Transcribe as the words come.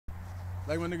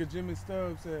Like my nigga Jimmy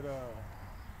Stubbs said,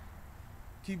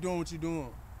 keep doing what you're doing.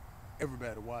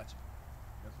 Everybody watching.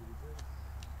 That's what he said.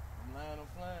 I'm lying, I'm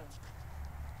flying.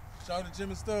 Shout out to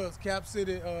Jimmy Stubbs, Cap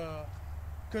City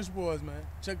Kush Boys, man.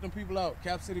 Check them people out.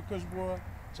 Cap City Kush Boy.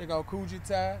 Check out Coogee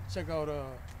Ty. Check out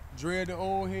Dread the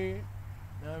Old Head.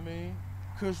 You know what I mean?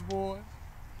 Kush Boy.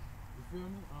 You feel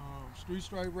me? Street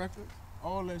Stripe Records.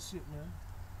 All that shit, man.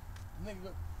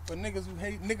 Nigga, for niggas who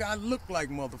hate, nigga, I look like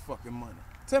motherfucking money.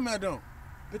 Tell me I don't.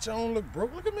 Bitch, I don't look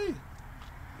broke. Look at me.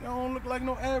 I don't look like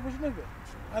no average nigga.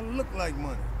 I look like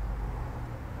money.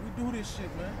 We do this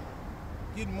shit, man.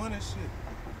 Getting money shit. You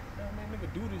know what I mean?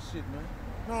 Nigga, do this shit, man.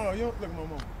 No, you don't look at my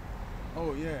mama.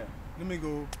 Oh, yeah. Let me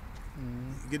go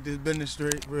get this business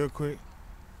straight real quick.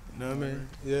 You know what I mean?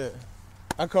 Yeah.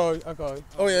 I call you.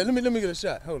 Oh, yeah, let me get a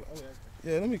shot. Hold on.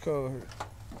 Yeah, let me call her.